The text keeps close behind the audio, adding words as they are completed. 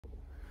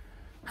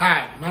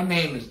Hi, my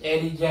name is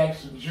Eddie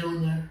Jackson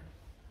Jr.,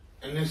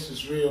 and this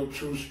is Real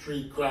True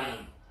Street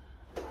Crime.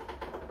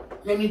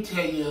 Let me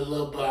tell you a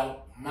little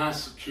about my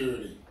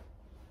security.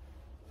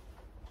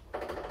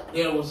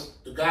 There was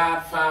The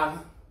Godfather.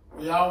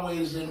 We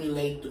always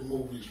emulate the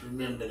movies,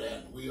 remember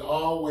that. We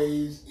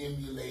always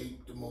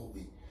emulate the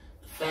movie.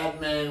 The fat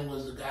man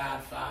was the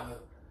Godfather,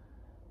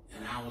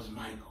 and I was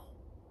Michael.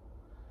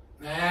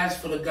 Now, as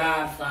for The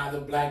Godfather,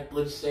 Black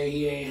Butch say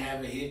he ain't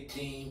have a hit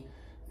team.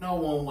 No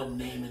one would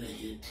name it a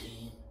hit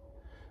team.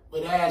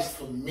 But as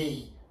for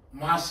me,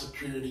 my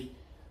security,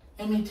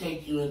 let me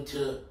take you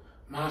into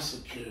my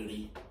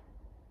security.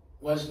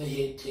 Wasn't a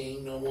hit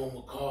team, no one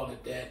would call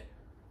it that.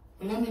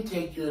 But let me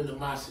take you into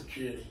my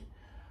security.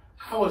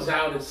 I was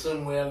out at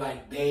somewhere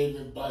like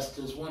Dave &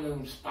 Buster's, one of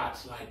them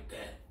spots like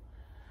that.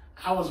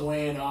 I was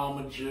wearing all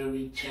my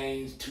jewelry,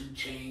 chains,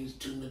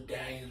 two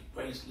medallions,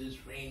 bracelets,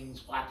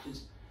 rings,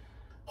 watches,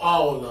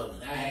 all of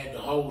it. I had the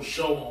whole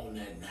show on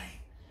that night.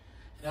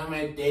 And I'm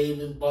at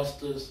Dave &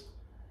 Buster's,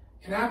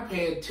 and I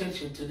pay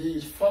attention to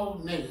these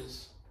 4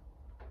 niggas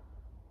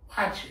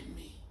watching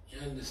me, you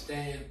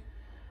understand?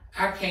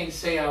 I can't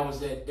say I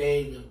was at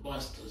Dave &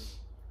 Buster's.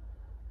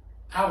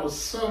 I was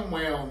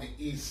somewhere on the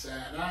east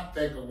side. I don't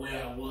think of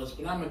where I was,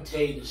 but I'm going to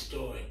tell you the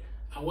story.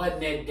 I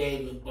wasn't at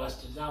Dave &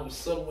 Buster's. I was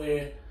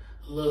somewhere,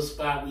 a little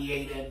spot we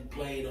ate at and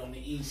played on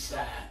the east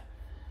side.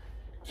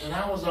 And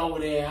I was over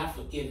there, I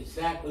forget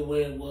exactly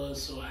where it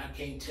was, so I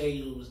can't tell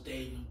you it was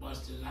Dave &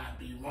 Buster's. I'd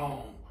be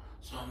wrong.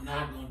 So I'm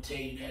not going to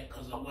tell you that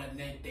because I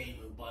wasn't at Dave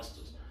 &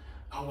 Buster's.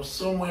 I was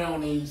somewhere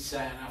on the east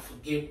side, I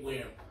forget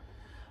where.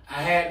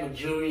 I had my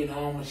jewelry and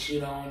all my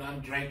shit on. I'm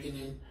drinking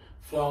and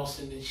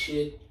flossing and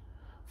shit.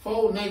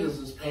 4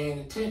 niggas is paying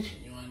attention,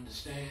 you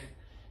understand?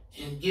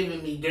 And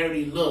giving me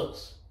dirty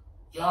looks.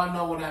 Y'all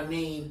know what I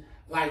mean?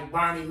 Like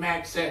Barney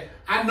Mac said,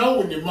 I know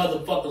when the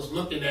motherfuckers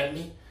looking at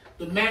me.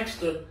 The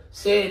Maxter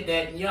said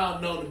that, and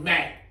y'all know the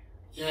Mac.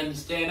 You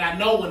understand? I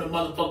know when a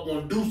motherfucker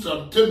want to do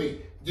something to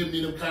me, give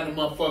me them kind of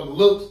motherfucking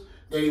looks,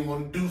 they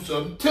want to do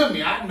something to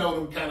me. I know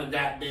them kind of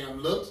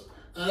goddamn looks.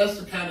 Now that's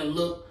the kind of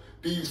look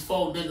these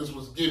 4 niggas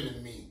was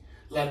giving me.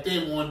 Like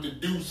they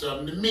wanted to do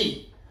something to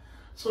me.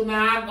 So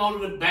now I go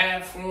to the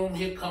bathroom,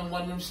 here come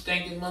one of them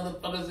stinking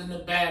motherfuckers in the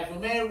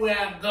bathroom. Everywhere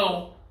I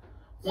go,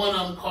 one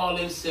of them call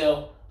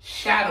themselves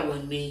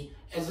shadowing me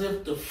as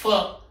if the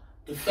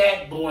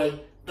fat boy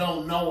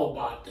don't know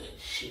about that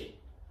shit.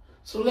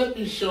 So let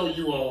me show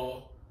you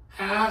all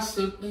how I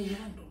simply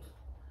handled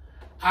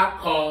it. I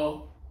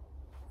called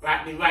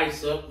Rodney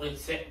Rice up, went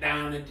sat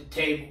down at the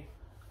table,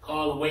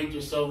 called a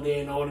waitress over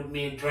there and ordered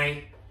me a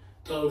drink,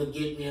 told her to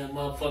get me a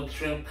motherfucking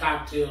shrimp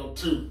cocktail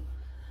too.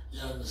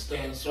 You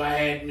understand? So I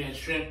had me a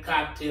shrimp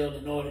cocktail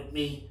and ordered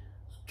me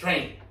a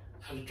drink.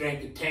 I was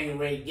drinking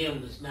Tanqueray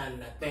Gimlets now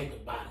that I think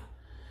about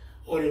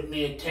it. Ordered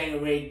me a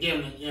Tanqueray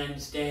Gimlet, you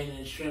understand, and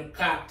a shrimp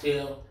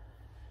cocktail.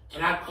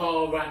 And I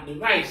called Rodney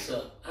Rice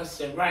up. I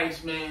said,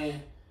 Rice,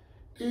 man,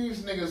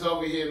 these niggas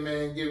over here,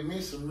 man, give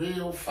me some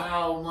real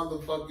foul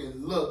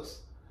motherfucking looks.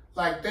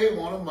 Like they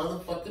want to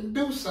motherfucking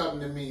do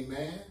something to me,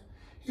 man.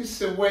 He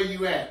said, where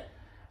you at?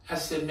 I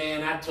said,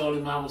 man, I told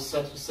him I was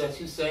such and such.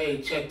 He said,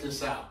 hey, check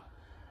this out.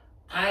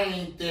 I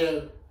ain't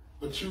there,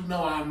 but you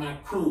know I'm my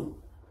crew.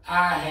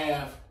 I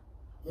have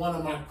one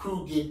of my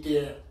crew get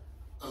there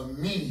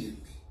immediately.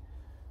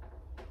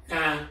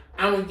 Now,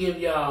 I'm going to give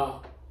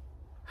y'all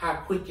how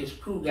quick his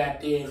crew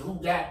got there and who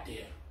got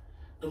there.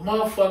 The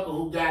motherfucker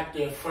who got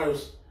there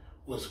first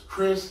was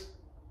Chris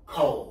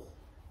Cole.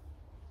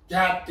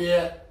 Got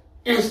there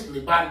instantly.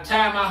 By the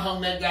time I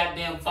hung that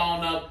goddamn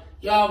phone up,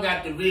 y'all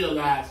got to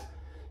realize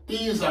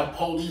these are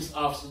police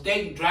officers.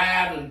 They can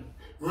drive and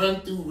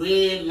run through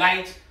red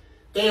lights.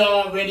 They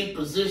already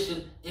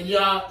positioned. And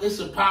y'all, it's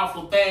a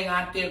powerful thing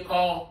out there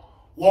called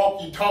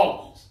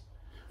walkie-talkies.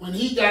 When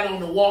he got on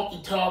the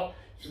walkie-talkie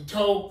and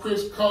told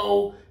Chris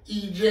Cole,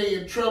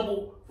 EJ in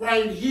trouble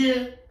right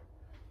here,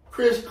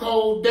 Chris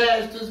Cole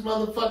dashed his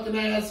motherfucking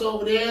ass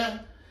over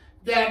there,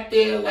 got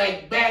there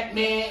like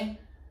Batman,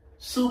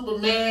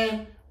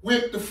 Superman,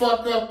 whipped the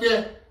fuck up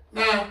there.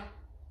 Now,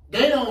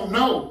 they don't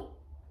know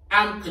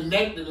I'm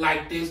connected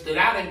like this, that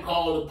I didn't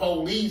call the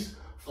police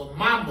for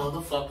my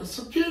motherfucking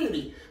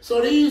security.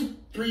 So these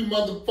 4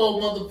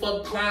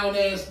 motherfucking clown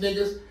ass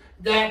niggas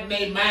got in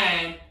their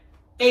mind,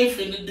 they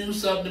finna do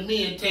something to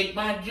me and take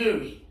my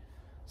jewelry.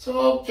 So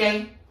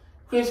okay,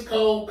 Chris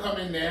Cole come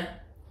in there.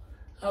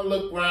 I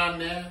look around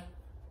there,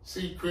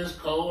 see Chris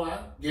Cole. I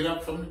get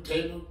up from the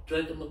table,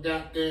 drinking my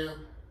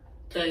goddamn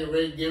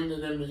Tanqueray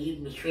Gimlet and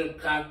eating my shrimp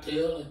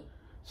cocktail, and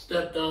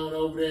stepped on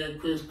over there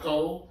and Chris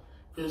Cole.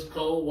 Chris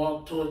Cole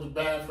walked towards the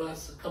bathroom. I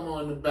said, come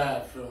on in the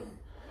bathroom.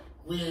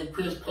 We and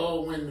Chris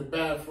Cole went in the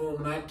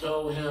bathroom, and I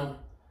told him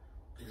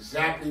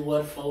exactly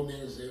what 4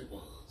 niggas it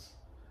was.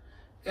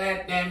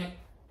 God damn it.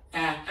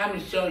 Now, I'm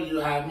going to show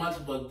you how much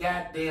of a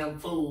goddamn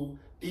fool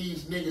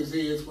these niggas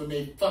is when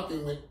they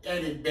fucking with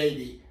Eddie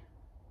Baby.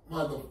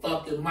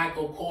 Motherfucking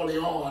Michael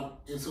Corleone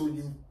is who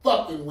you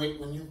fucking with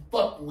when you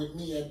fucking with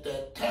me at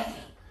that time.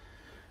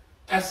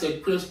 I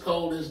said, Chris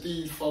Cole is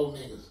these 4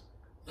 niggas.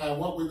 Now,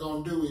 what we're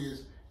going to do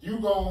is You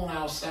go on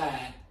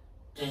outside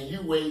and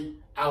you wait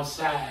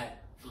outside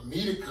for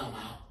me to come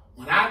out.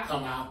 When I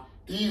come out,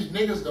 these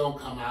niggas don't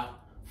come out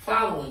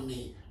following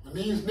me. When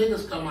these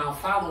niggas come out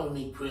following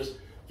me, Chris,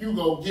 you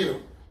go get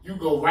them. You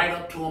go right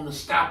up to them and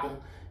stop them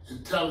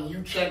and tell them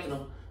you checking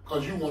them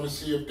because you want to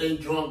see if they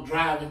drunk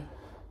driving.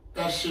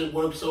 That shit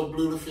worked so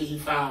beautifully. He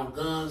found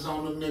guns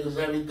on them niggas,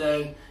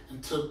 everything,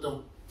 and took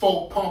them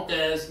 4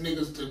 punk-ass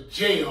niggas to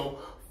jail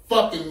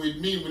fucking with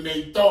me when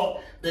they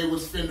thought they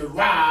was finna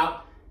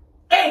rob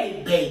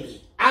Eddie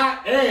Baby. I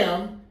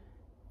am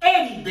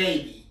Eddie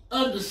Baby.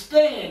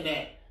 Understand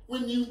that.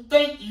 When you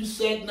think you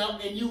setting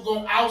up and you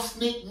gonna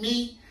out-sneak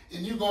me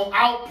and you gonna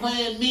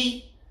outplan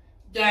me,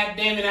 God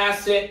damn it, I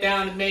sat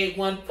down and made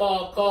one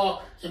phone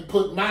call and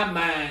put my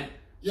mind.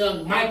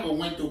 Young Michael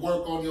went to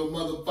work on your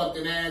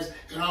motherfucking ass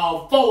and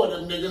all 4 of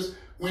them niggas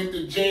went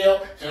to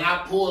jail and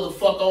I pulled the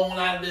fuck on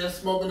out of there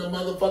smoking the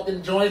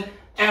motherfucking joint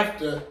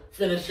after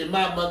finishing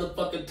my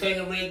motherfucking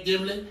Tangerine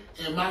gimlet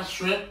and my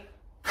shrimp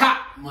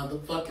cock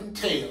motherfucking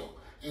tail.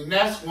 And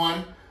that's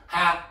one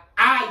how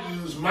I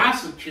use my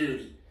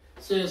security.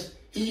 Since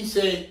he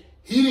said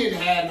he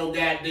didn't have no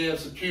goddamn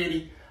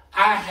security,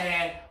 I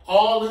had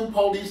all them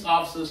police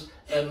officers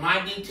at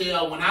my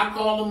detail. When I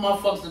called them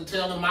motherfuckers and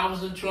tell them I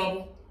was in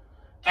trouble,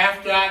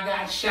 after I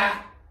got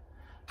shot,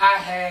 I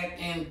had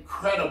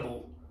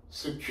incredible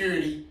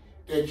security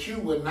that you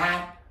would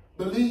not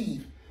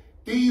believe.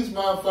 These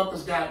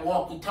motherfuckers got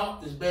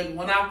walkie-talkies, baby.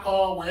 When I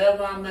call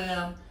wherever I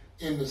am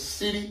in the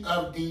city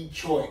of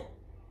Detroit,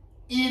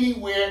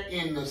 anywhere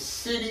in the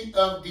city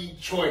of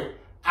Detroit,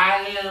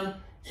 I am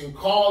and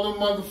call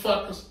them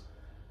motherfuckers,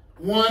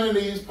 one of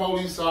these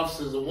police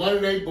officers or one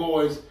of their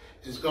boys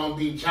is going to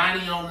be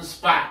Johnny on the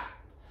spot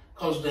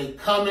because they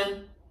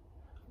coming,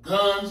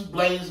 guns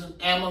blazing,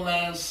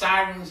 ambulance,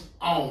 sirens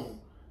on.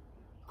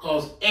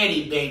 Because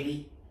Eddie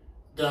Baby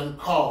done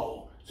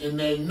called. And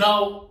they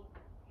know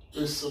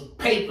there's some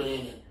paper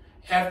in it.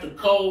 After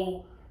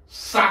Cole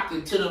socked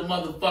it to the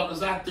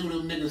motherfuckers, I threw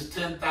them niggas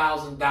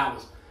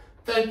 $10,000.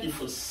 Thank you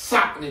for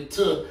socking it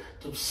to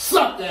them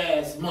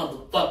suck-ass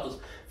motherfuckers,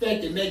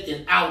 thinking they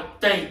can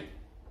outthink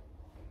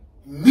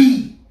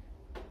me.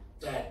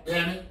 God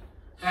damn it.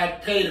 I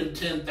paid them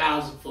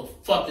 $10,000 for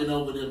fucking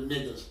over them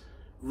niggas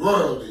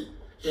royally.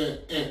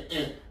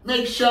 And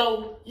make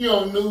sure you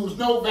don't lose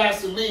no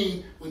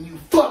Vaseline when you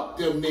fuck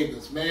them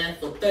niggas, man,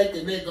 for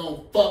thinking they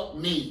gonna fuck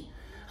me.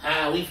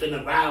 We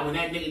finna ride. When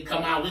that nigga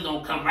come out, we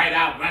gonna come right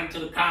out, run to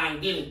the car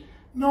and get him.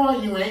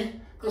 No, you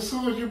ain't. Because as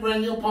soon as you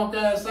bring your punk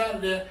ass out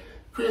of there,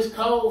 Chris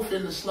Cole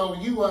finna slow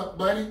you up,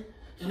 buddy.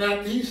 And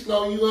after he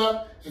slow you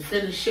up and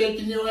finish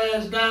shaking your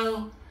ass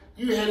down,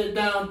 you headed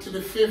down to the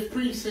 5th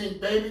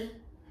precinct, baby.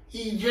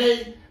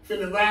 EJ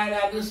finna ride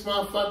out this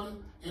motherfucker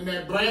in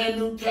that brand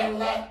new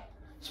Cadillac,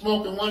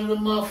 smoking one of them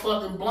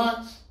motherfucking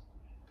blunts,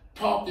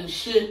 talking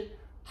shit.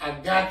 I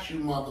got you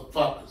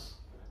motherfuckers.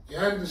 You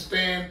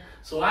understand?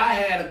 So I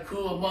had a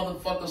crew of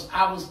motherfuckers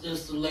I was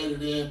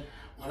installated in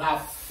when I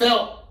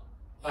felt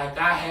like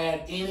I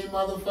had any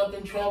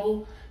motherfucking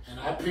trouble, and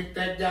I picked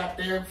that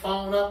goddamn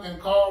phone up and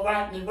called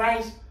Rodney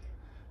Rice.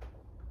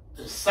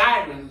 The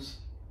sirens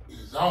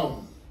is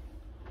on.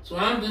 So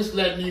I'm just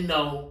letting you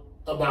know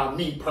about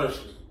me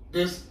personally.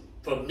 This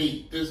for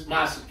me. This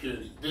my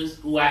security. This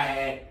who I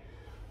had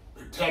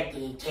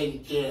protecting and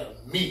taking care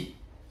of me.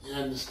 You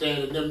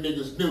understand? And them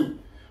niggas knew.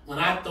 When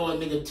I throw a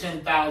nigga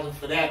 $10,000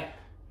 for that,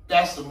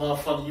 that's the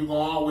motherfucker you gonna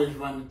always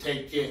run to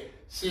take care.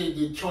 City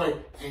of Detroit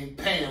ain't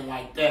paying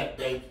like that,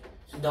 baby.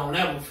 And don't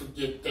ever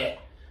forget that.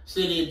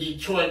 City of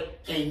Detroit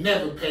ain't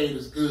never paid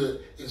as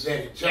good as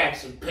Eddie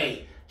Jackson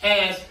paid.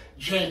 Ask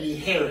Jamie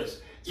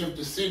Harris if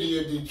the city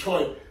of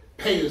Detroit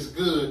pay as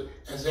good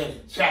as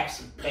Eddie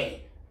Jackson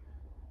paid.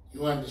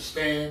 You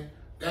understand?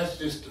 That's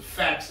just the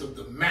facts of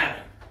the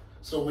matter.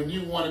 So when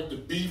you wanted to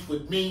beef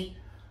with me,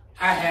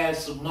 I had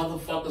some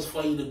motherfuckers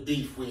for you to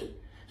beef with.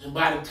 And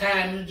by the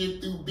time you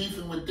get through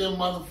beefing with them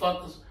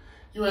motherfuckers,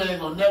 you ain't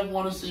gonna never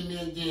want to see me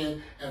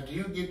again after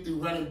you get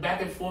through running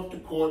back and forth to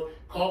court,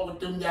 caught with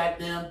them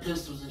goddamn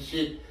pistols and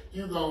shit.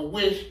 You gonna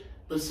wish,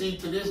 but see,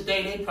 to this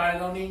day, they probably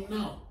don't even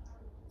know.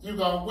 You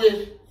gonna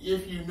wish,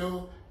 if you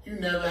knew, you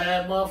never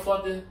had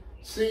motherfucking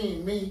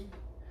seen me.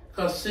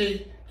 Cause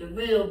see, the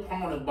real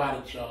point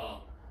about it,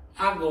 y'all,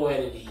 I go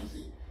at it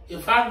easy.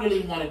 If I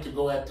really wanted to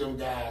go at them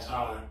guys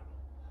hard,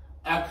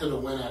 I could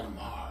have went at them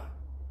hard.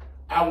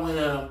 I went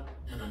at them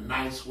in a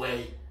nice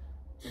way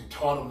and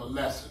taught them a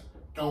lesson.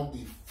 Don't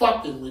be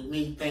fucking with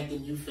me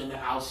thinking you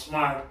finna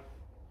outsmart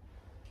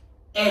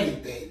Eddie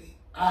Baby.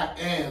 I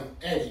am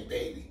Eddie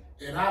Baby.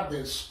 And I've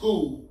been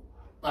schooled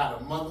by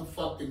the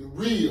motherfucking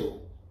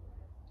real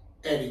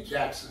Eddie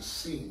Jackson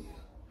Sr.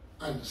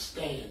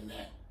 Understand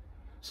that.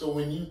 So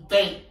when you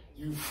think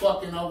you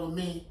fucking over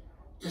me,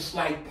 it's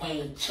like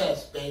playing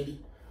chess, baby.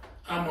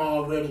 I'm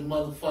already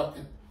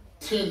motherfucking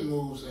 10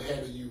 moves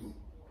ahead of you.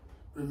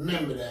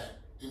 Remember that.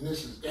 And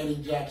this is Eddie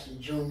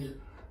Jackson Jr.,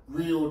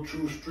 real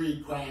true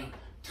street crime,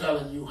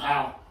 telling you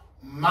how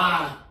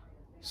my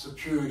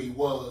security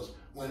was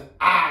when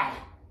I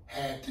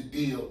had to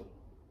deal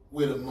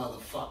with a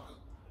motherfucker.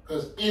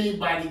 Because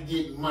anybody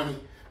getting money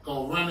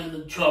gonna run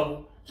into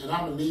trouble. And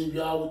I'm gonna leave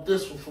y'all with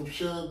this one from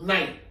Suge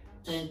Knight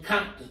in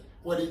Compton.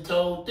 What he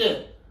told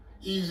them.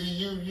 Easy,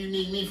 you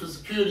need me for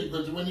security,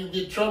 but when you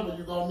get trouble,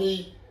 you're gonna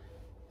need.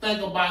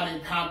 Think about in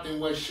Compton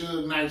what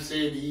Suge Knight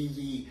said to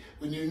Eazy.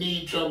 When you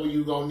need trouble,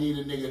 you're gonna need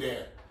a nigga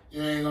there.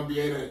 You ain't gonna be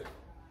able to.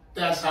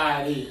 That's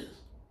how it is.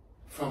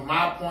 From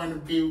my point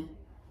of view,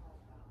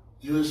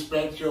 you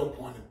expect your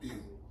point of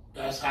view.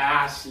 That's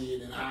how I see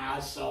it and how I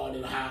saw it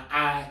and how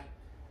I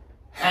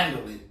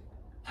handled it.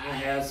 I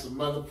had some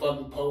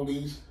motherfucking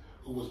police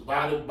who was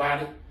body,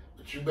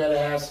 but you better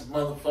have some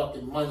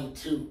motherfucking money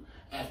too.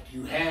 After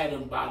you had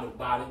them body,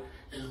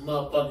 and the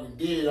motherfucking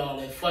did all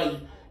that for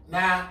you.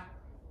 Now,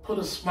 put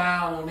a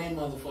smile on their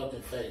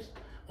motherfucking face.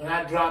 When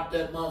I dropped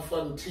that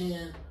motherfucking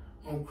 10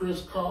 on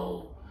Chris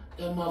Cole,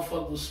 that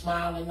motherfucker was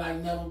smiling like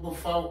never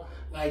before,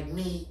 like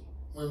me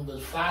when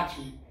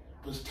Versace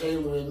was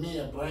tailoring me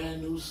a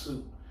brand new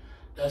suit.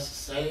 That's the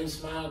same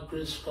smile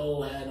Chris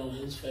Cole had on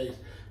his face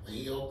when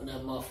he opened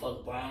that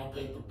motherfucking brown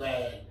paper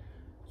bag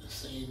and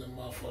seen the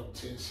motherfucking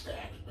 10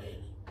 stacks, baby.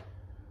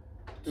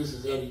 This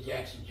is Eddie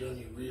Jackson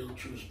Jr., Real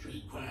True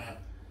Street Crime,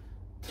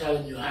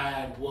 telling you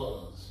how it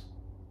was.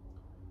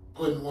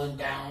 Putting one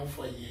down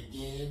for you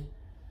again.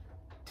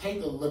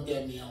 Take a look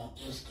at me on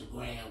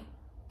Instagram.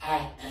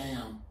 I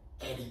am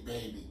Eddie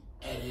Baby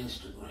at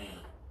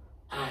Instagram.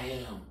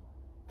 I am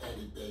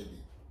Eddie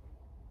Baby.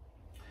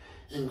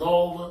 And go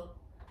over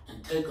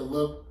and take a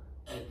look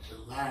at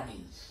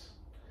Jelani's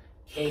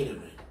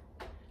Catering,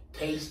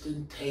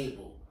 Tasting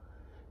Table,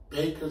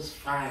 Baker's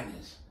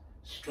Finest,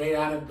 straight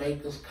out of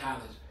Baker's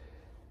College.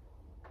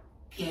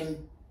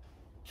 Can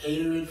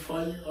cater it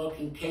for you or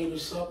can cater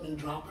something and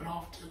drop it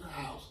off to the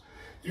house.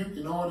 You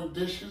can order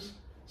dishes.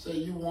 Say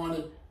you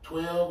wanted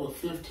 12 or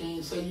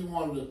 15. Say you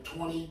wanted a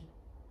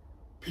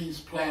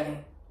 20-piece platter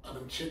of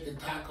them chicken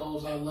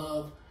tacos I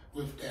love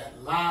with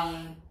that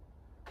lime,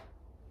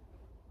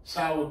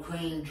 sour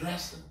cream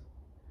dressing.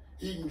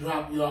 He can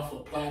drop you off a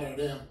platter of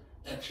them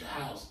at your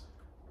house.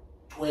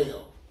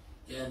 12.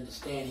 You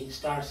understand? He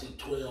starts at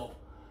 12.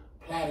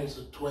 Platters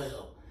of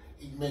 12.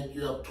 He can make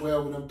you up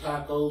 12 of them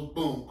tacos.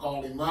 Boom.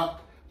 Call him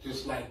up.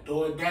 Just like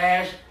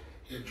DoorDash.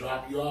 He'll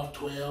drop you off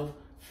 12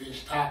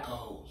 fish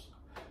tacos.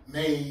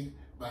 Made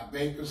by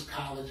Baker's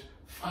College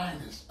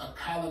Finest. A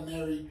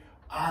culinary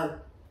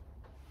art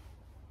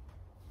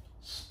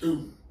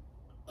student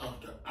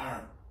of the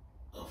art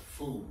of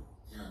food.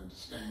 You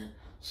understand?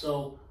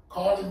 So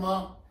call him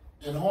up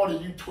and order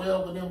you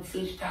 12 of them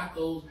fish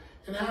tacos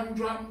and have him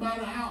drop them by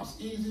the house.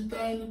 Easy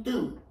thing to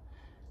do.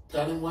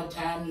 Tell him what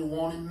time you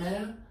want him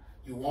there.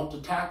 You want the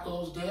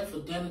tacos there for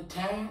dinner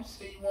time?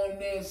 Say you want him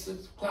there at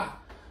 6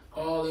 o'clock.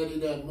 Call Eddie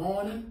that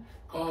morning.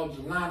 Call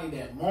Jelani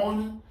that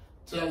morning.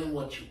 Tell him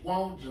what you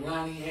want.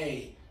 Jelani,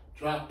 hey,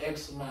 drop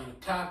X amount of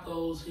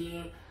tacos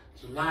here.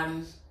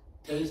 Jelani's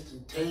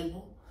Tasting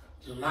Table.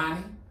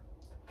 Jelani,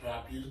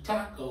 drop you the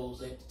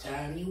tacos at the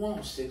time you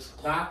want. 6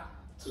 o'clock.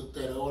 Took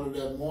that order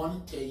that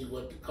morning. Tell you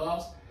what the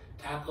cost.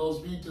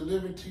 Tacos be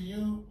delivered to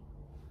you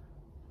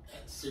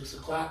at 6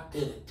 o'clock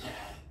dinner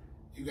time.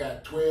 You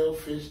got 12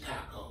 fish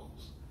tacos.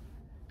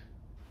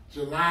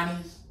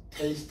 Jelani's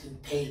Tasting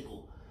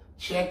Table.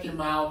 Check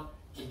him out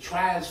and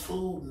try his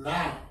food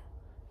now.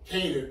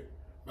 Catered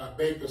by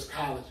Baker's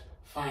College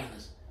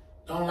Finest.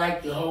 Don't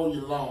like to hold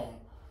you long,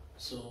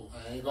 so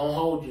I ain't gonna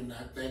hold you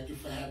now. Thank you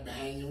for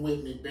hanging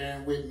with me,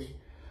 bearing with me.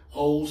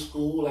 Old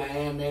school, I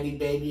am Eddie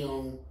Baby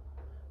on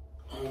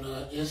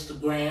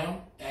Instagram.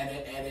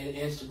 At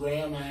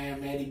Instagram, I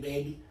am Eddie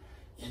Baby.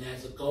 And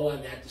as I go, I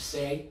got to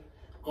say,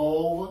 go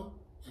over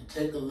and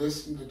take a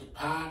listen to the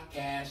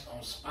podcast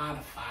on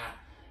Spotify.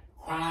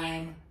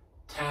 Crime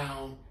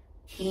Town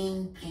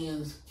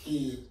Kingpin's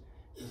Kids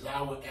is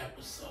our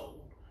episode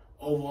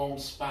over on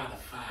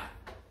Spotify.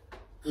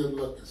 Good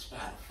looking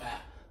Spotify.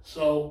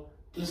 So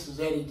this is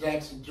Eddie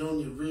Jackson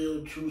Jr.,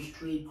 Real True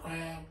Street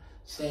Crime,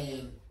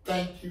 saying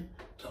thank you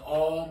to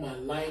all my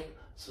like,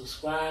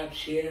 subscribe,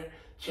 share.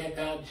 Check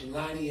out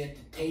Jelani at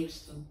the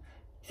Tasting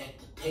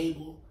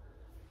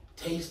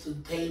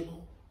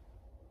Table.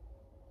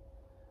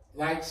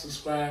 Like,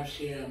 subscribe,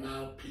 share. I'm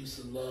out. Peace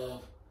and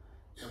love.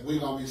 And we're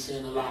going to be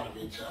seeing a lot of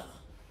each other.